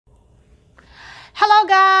Hello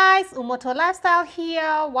guys, Umoto Lifestyle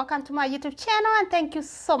here. Welcome to my YouTube channel and thank you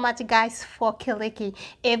so much guys for clicking.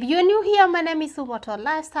 If you're new here, my name is Umoto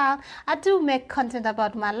Lifestyle. I do make content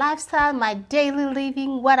about my lifestyle, my daily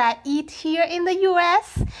living, what I eat here in the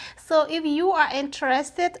US. So if you are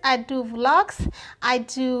interested, I do vlogs, I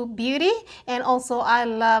do beauty, and also I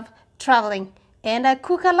love traveling and I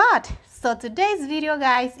cook a lot. So today's video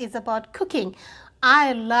guys is about cooking.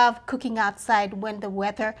 I love cooking outside when the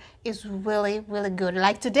weather is really good.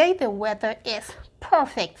 Like today, the weather is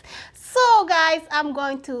perfect. So guys, I'm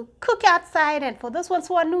going to cook outside, and for those ones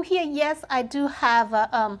who are new here, yes, I do have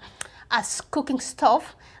a cooking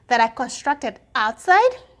stove that I constructed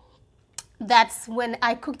outside. That's when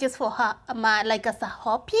I cook just for like as a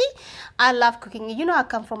hobby. I love cooking. You know, I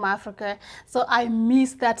come from Africa, so I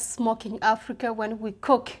miss that smoking Africa when we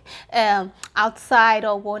cook outside,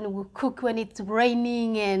 or when we cook when it's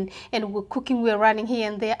raining and we're cooking, we're running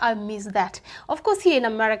here and there. I miss that. Of course, here in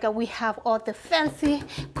America, we have all the fancy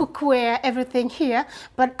cookware, everything here,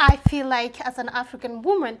 but I feel like as an African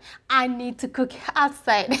woman, I need to cook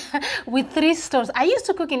outside with 3 stones. I used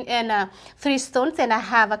to cook in 3 stones, and I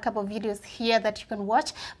have a couple of videos here that you can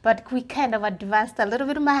watch, but we kind of advanced a little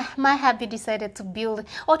bit. My hubby decided to build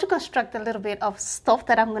or to construct a little bit of stuff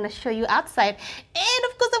that I'm going to show you outside, and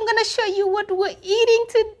of course I'm going to show you what we're eating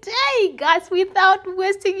today guys. Without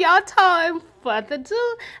wasting your time, further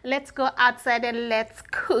ado, let's go outside and let's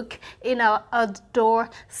cook in our outdoor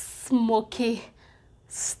smoky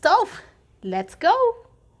stove. Let's go.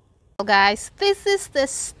 Guys, this is the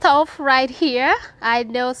stove right here. I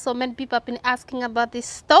know so many people have been asking about this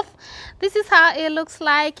stove. This is how it looks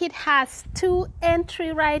like. It has 2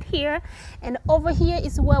 entries right here, and over here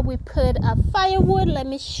is where we put a firewood. Let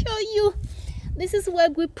me show you. This is where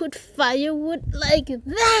we put firewood, like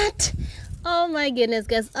that. Oh my goodness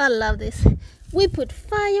guys, I love this. We put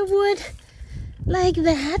firewood like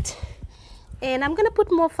that, and I'm gonna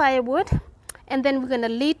put more firewood, and then we're gonna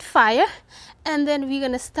lit fire, and then we're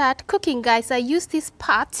gonna start cooking guys. I use this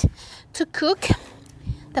pot to cook.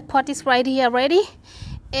 The pot is right here ready,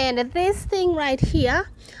 and this thing right here,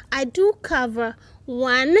 I do cover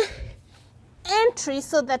 1 entry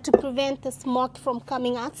so that to prevent the smoke from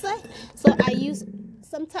coming outside. So I use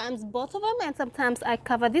sometimes both of them, and sometimes I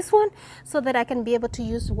cover this one so that I can be able to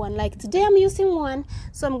use one. Like today I'm using one,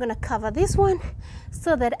 so I'm gonna cover this one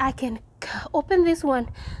so that I can open this one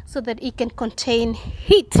so that it can contain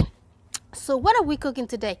heat. So what are we cooking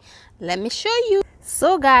today? Let me show you.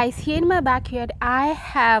 So guys, here in my backyard, I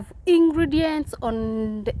have ingredients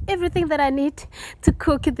on everything that I need to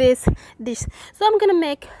cook this dish. So I'm gonna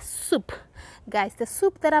make soup guys. The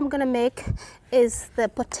soup that I'm gonna make is the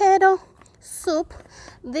potato soup.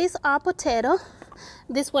 These are potato.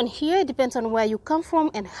 This one here, it depends on where you come from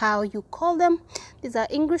and how you call them. These are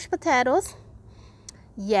English potatoes,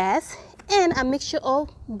 yes, and a mixture of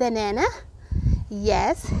banana,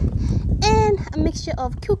 yes, and a mixture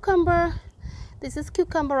of cucumber. This is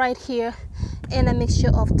cucumber right here, and a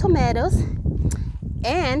mixture of tomatoes.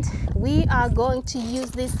 And we are going to use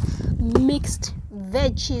this mixed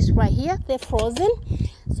veggies right here. They're frozen,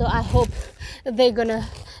 so I hope they're gonna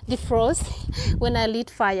defrost when I lit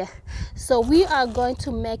fire. So we are going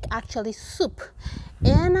to make actually soup,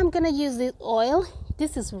 and I'm gonna use this oil.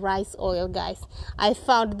 This is rice oil guys. I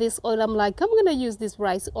found this oil. I'm like, I'm gonna use this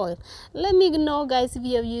rice oil. Let me know guys if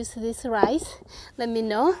you have used this rice. Let me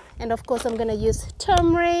know. And of course I'm gonna use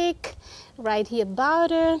turmeric right here,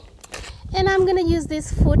 powder, and I'm gonna use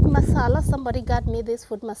this food masala. Somebody got me this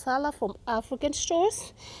food masala from African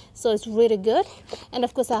stores, so it's really good. And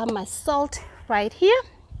of course I have my salt right here.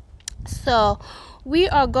 So we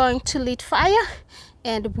are going to lit fire,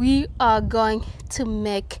 and we are going to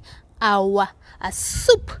make our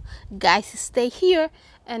soup guys. Stay here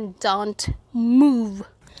and don't move.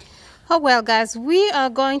 Oh well guys, we are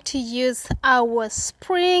going to use our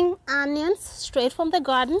spring onions straight from the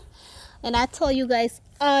garden, and I told you guys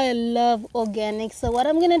I love organic. So what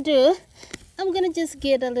I'm gonna do, I'm gonna just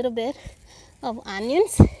get a little bit of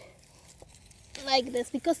onions like this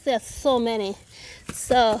because there's so many.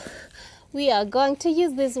 So we are going to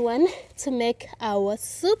use this one to make our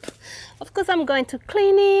soup. Of course I'm going to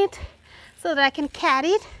clean it so that I can cut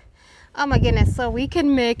it. Oh my goodness, so we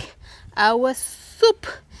can make our soup.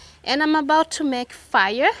 And I'm about to make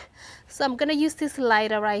fire, so I'm gonna use this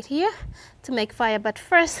lighter right here to make fire. But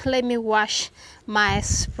first let me wash my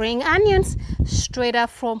spring onions straight up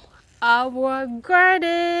from our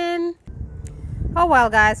garden. Oh well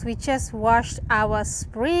guys, we just washed our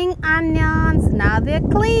spring onions. Now they're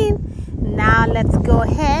clean. Now let's go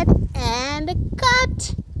ahead and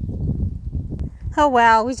cut. Oh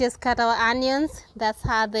well, we just cut our onions. That's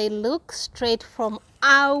how they look, straight from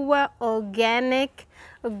our organic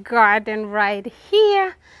garden right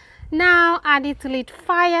here. Now I need to lit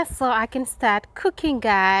fire so I can start cooking,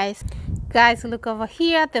 guys. Guys, look over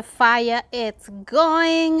here. The fire is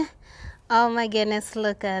going. Oh my goodness,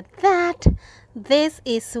 look at that. This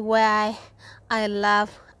is why I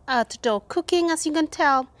love outdoor cooking. As you can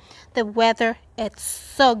tell, the weather it's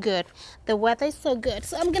so good. The weather is so good.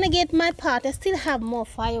 So I'm gonna get my pot. I still have more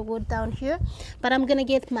firewood down here, but I'm gonna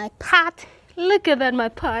get my pot. Look at that, my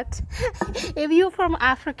pot. If you're from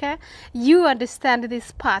Africa, you understand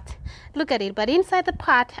this pot. Look at it. But inside the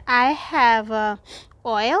pot I have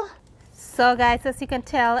oil. So guys, as you can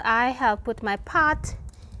tell, I have put my pot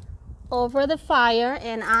over the fire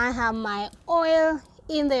and I have my oil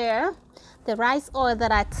in there, the rice oil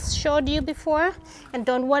that I showed you before. And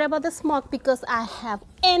don't worry about the smoke because I have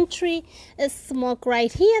entry smoke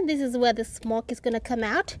right here. This is where the smoke is gonna come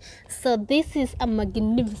out. So this is a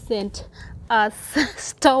magnificent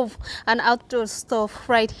stove, an outdoor stove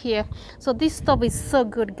right here. So this stove is so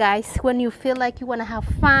good, guys. When you feel like you want to have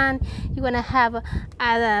fun, you want to have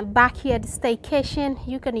a backyard staycation,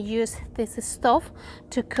 you can use this stove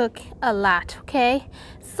to cook a lot. Okay,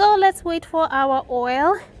 so let's wait for our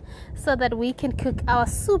oil so that we can cook our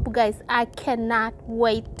soup, guys. I cannot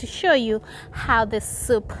wait to show you how the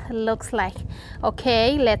soup looks like.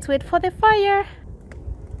 Okay, let's wait for the fire.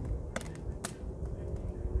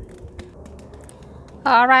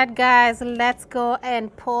 All right, guys, let's go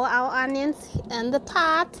and pour our onions in the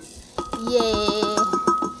pot. Yeah,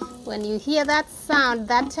 when you hear that sound,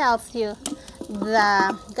 that tells you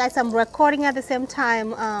guys, I'm recording at the same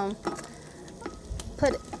time.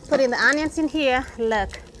 Putting the onions in here.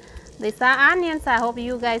 Look, these are onions. I hope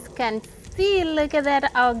you guys can see. Look at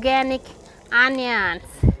that, organic onions.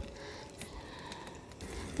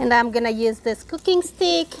 And I'm gonna use this cooking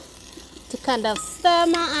stick to kind of stir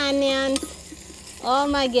my onions. Oh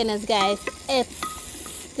my goodness, guys,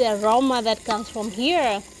 it's the aroma that comes from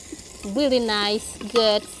here. Really nice,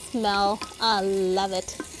 good smell. I love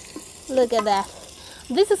it. Look at that.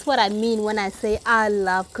 This is what I mean when I say I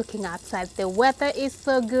love cooking outside. The weather is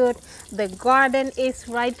so good. The garden is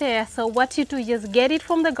right there. So what you do, just get it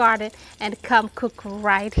from the garden and come cook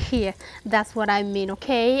right here. That's what I mean,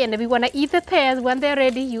 okay? And if you want to eat the pears, when they're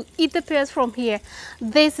ready, you eat the pears from here.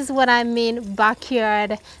 This is what I mean,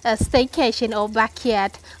 backyard staycation or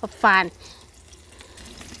backyard fun.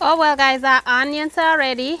 Oh well, guys, our onions are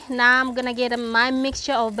ready. Now I'm gonna get my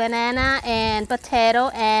mixture of banana and potato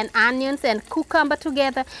and onions and cucumber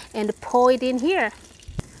together and pour it in here.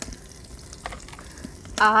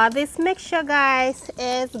 This mixture, guys,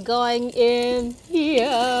 is going in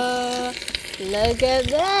here. Look at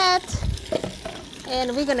that.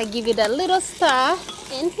 And we're gonna give it a little stir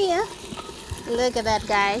in here. Look at that,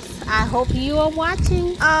 guys. I hope you are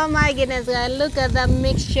watching. Oh my goodness, guys, look at the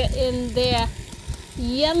mixture in there.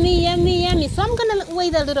 Yummy, yummy, yummy. So I'm gonna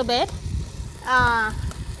wait a little bit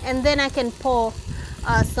and then I can pour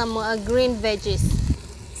some green veggies.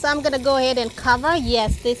 So I'm gonna go ahead and cover.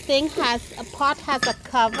 Yes, this thing pot has a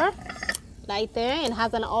cover right there and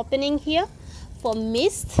has an opening here for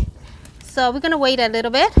mist. So we're gonna wait a little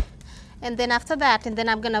bit, and then after that, and then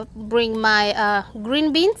I'm gonna bring my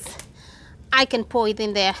green beans. I can pour it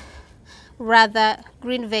in there, rather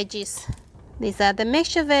green veggies. These are the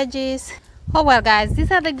mixture veggies. Oh well, guys,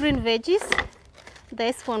 these are the green veggies.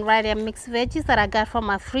 This one right there, mixed veggies that I got from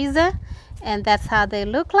my freezer, and that's how they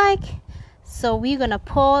look like. So we're gonna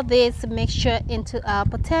pour this mixture into our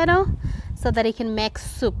potato so that it can make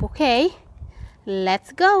soup. Okay,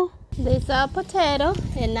 let's go. This is our potato,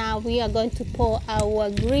 and now we are going to pour our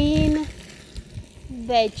green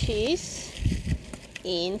veggies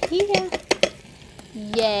in here.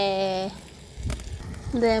 Yeah,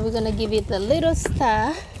 then we're gonna give it a little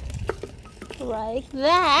stir like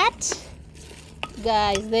that.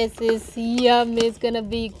 Guys, this is yummy. It's gonna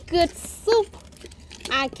be good soup.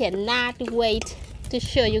 I cannot wait to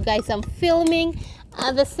show you guys. I'm filming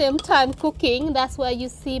at the same time cooking. That's why you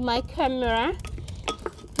see my camera.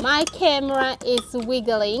 My camera is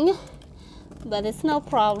wiggling, but it's no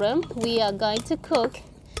problem. We are going to cook.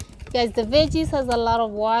 Guys, the veggies has a lot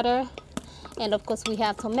of water, and of course we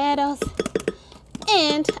have tomatoes,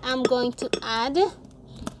 and I'm going to add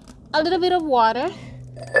a little bit of water.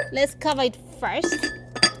 Let's cover it first.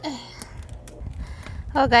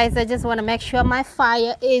 Oh guys, I just want to make sure my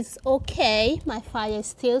fire is okay. My fire is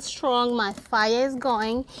still strong. My fire is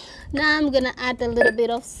going. Now I'm gonna add a little bit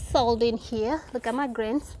of salt in here. Look at my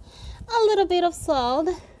greens. A little bit of salt.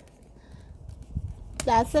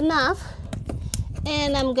 That's enough.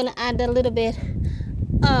 And I'm gonna add a little bit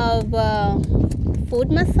of food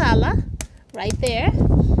masala right there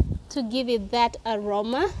to give it that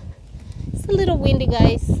aroma. It's a little windy,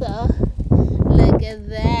 guys, so look at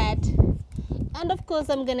that. And of course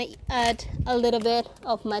I'm gonna add a little bit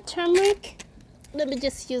of my turmeric. Let me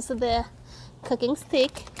just use the cooking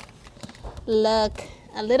stick. Look,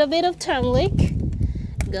 a little bit of turmeric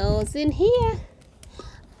goes in here.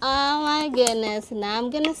 Oh my goodness. Now I'm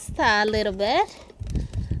gonna stir a little bit.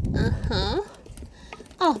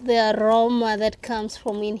 Oh, the aroma that comes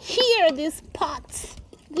from in here, this pot.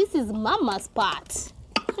 This is mama's pot.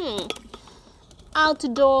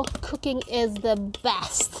 Outdoor cooking is the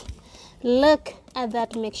best. Look at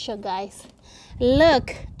that mixture, guys.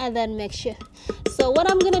 Look at that mixture. So what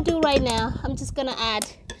I'm gonna do right now, I'm just gonna add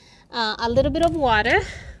a little bit of water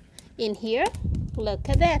in here. Look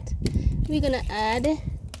at that. We're gonna add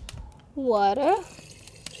water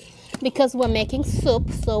because we're making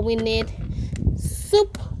soup, so we need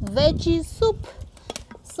soup, veggie soup.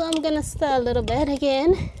 So I'm gonna stir a little bit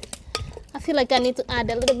again. I feel like I need to add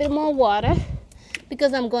a little bit more water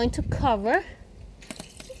because I'm going to cover.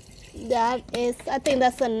 That is, I think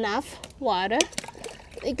that's enough water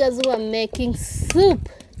because we're making soup.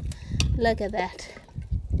 Look at that.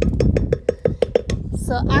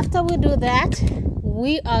 So after we do that,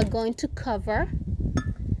 we are going to cover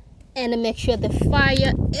and make sure the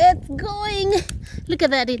fire is going. Look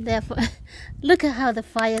at that in there. Look at how the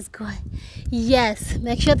fire is going. Yes,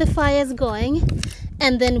 make sure the fire is going,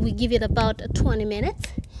 and then we give it about 20 minutes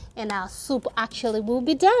and our soup actually will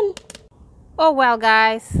be done. Oh well,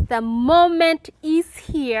 guys, the moment is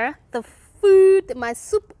here. The food, my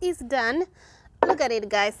soup is done. Look at it,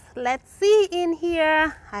 guys. Let's see in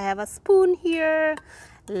here. I have a spoon here.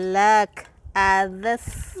 Look at the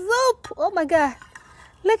soup. Oh my god,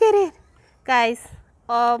 look at it, guys.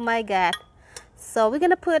 Oh my god. So we're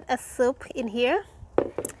gonna put a soup in here,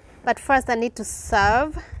 but first I need to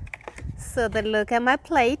serve. So then look at my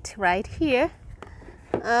plate right here.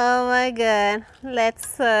 Oh my god,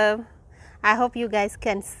 let's serve. I hope you guys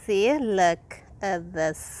can see. Look at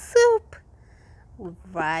the soup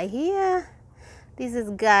right here. This is,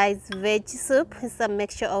 guys, veggie soup. It's a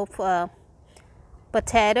mixture of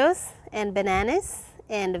potatoes and bananas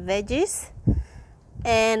and veggies,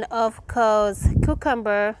 and of course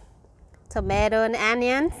cucumber, tomato and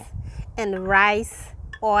onions, and rice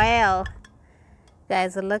oil.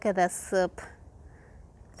 Guys, look at the soup.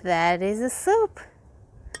 That is a soup.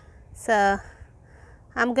 So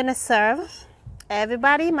I'm gonna serve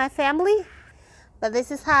everybody, my family, but this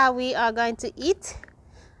is how we are going to eat.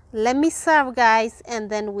 Let me serve, guys, and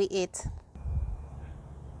then we eat.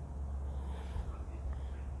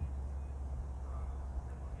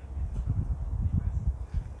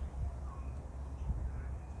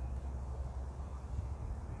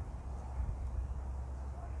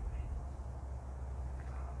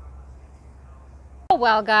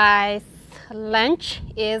 Well, guys, lunch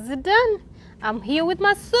is done. I'm here with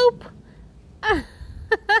my soup.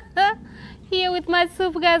 Here with my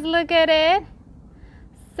soup, guys. Look at it.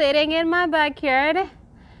 Sitting in my backyard.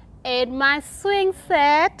 Ate my swing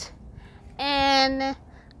set. And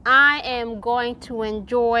I am going to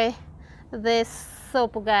enjoy this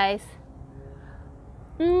soup, guys.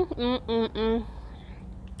 Oh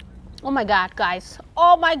my god, guys.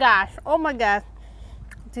 Oh my gosh. Oh my god.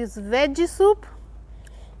 This veggie soup.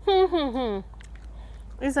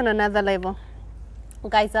 It's on another level.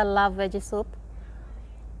 Guys, I love veggie soup.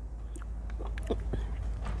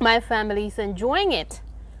 My family is enjoying it.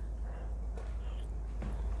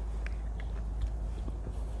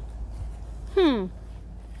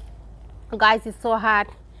 Guys, it's so hot.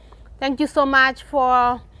 Thank you so much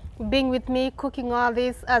for being with me cooking all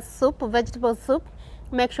this soup, vegetable soup.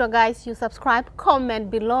 Make sure, guys, you subscribe, comment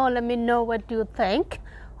below. Let me know what you think.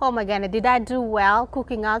 Oh my god, did I do well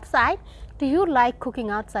cooking outside? Do you like cooking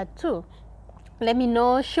outside too? Let me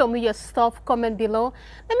know. Show me your stuff. Comment below.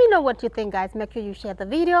 Let me know what you think, guys. Make sure you share the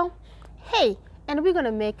video. Hey, and we're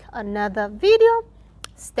gonna make another video.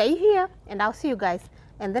 Stay here, and I'll see you guys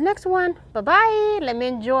in the next one. Bye bye. Let me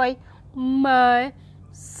enjoy my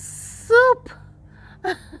soup.